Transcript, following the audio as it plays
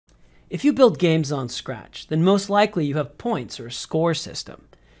If you build games on Scratch, then most likely you have points or a score system.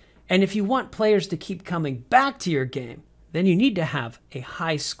 And if you want players to keep coming back to your game, then you need to have a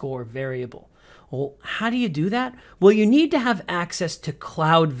high score variable. Well, how do you do that? Well, you need to have access to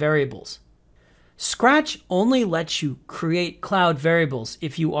cloud variables. Scratch only lets you create cloud variables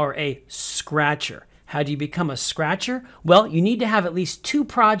if you are a Scratcher. How do you become a Scratcher? Well, you need to have at least 2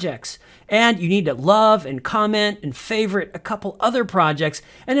 projects, and you need to love and comment and favorite a couple other projects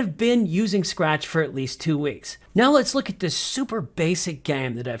and have been using Scratch for at least 2 weeks. Now let's look at this super basic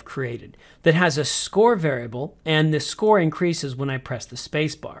game that I've created that has a score variable, and the score increases when I press the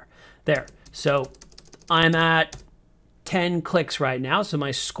space bar. There. So I'm at 10 clicks right now, so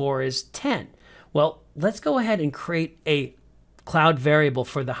my score is 10. Well, let's go ahead and create a cloud variable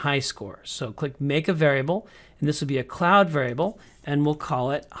for the high score. So click make a variable, and this will be a cloud variable, and we'll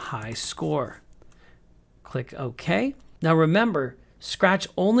call it high score. Click OK. Now remember, Scratch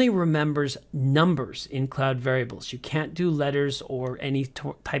only remembers numbers in cloud variables. You can't do letters or any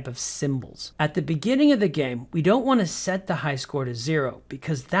type of symbols. At the beginning of the game, we don't want to set the high score to 0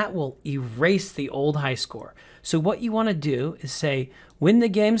 because that will erase the old high score. So what you want to do is say, when the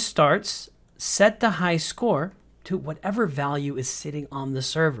game starts, set the high score to whatever value is sitting on the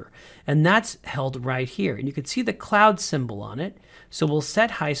server. And that's held right here. And you can see the cloud symbol on it. So we'll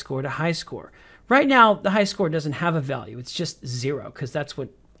set high score to high score. Right now, the high score doesn't have a value. It's just 0 because that's what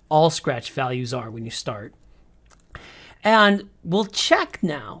all Scratch values are when you start. And we'll check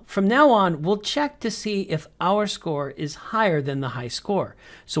now. From now on, we'll check to see if our score is higher than the high score.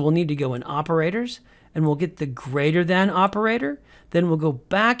 So we'll need to go in operators, and we'll get the greater than operator. Then we'll go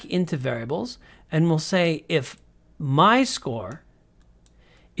back into variables, and we'll say if my score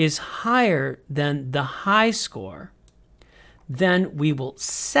is higher than the high score, then we will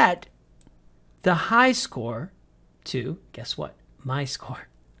set the high score to, guess what? My score.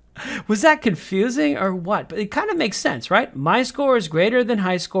 Was that confusing or what? But it kind of makes sense, right? My score is greater than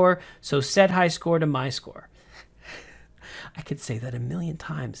high score, so set high score to my score. I could say that a million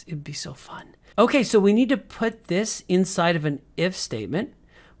times. It'd be so fun. Okay, so we need to put this inside of an if statement.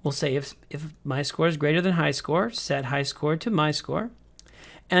 We'll say if my score is greater than high score, set high score to my score.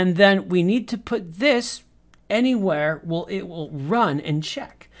 And then we need to put this anywhere it will run and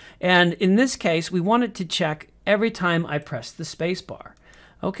check. And in this case, we want it to check every time I press the space bar.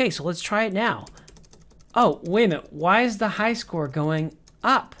 Okay, so let's try it now. Oh, wait a minute. Why is the high score going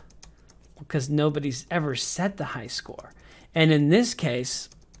up? Because nobody's ever set the high score. And in this case,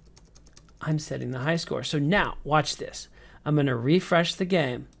 I'm setting the high score. So now, watch this. I'm going to refresh the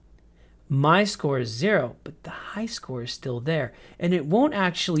game. My score is 0, but the high score is still there. And it won't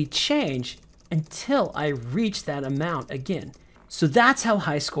actually change until I reach that amount again. So that's how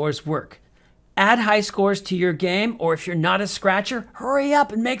high scores work. Add high scores to your game, or if you're not a Scratcher, hurry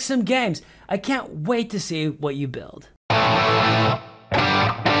up and make some games. I can't wait to see what you build.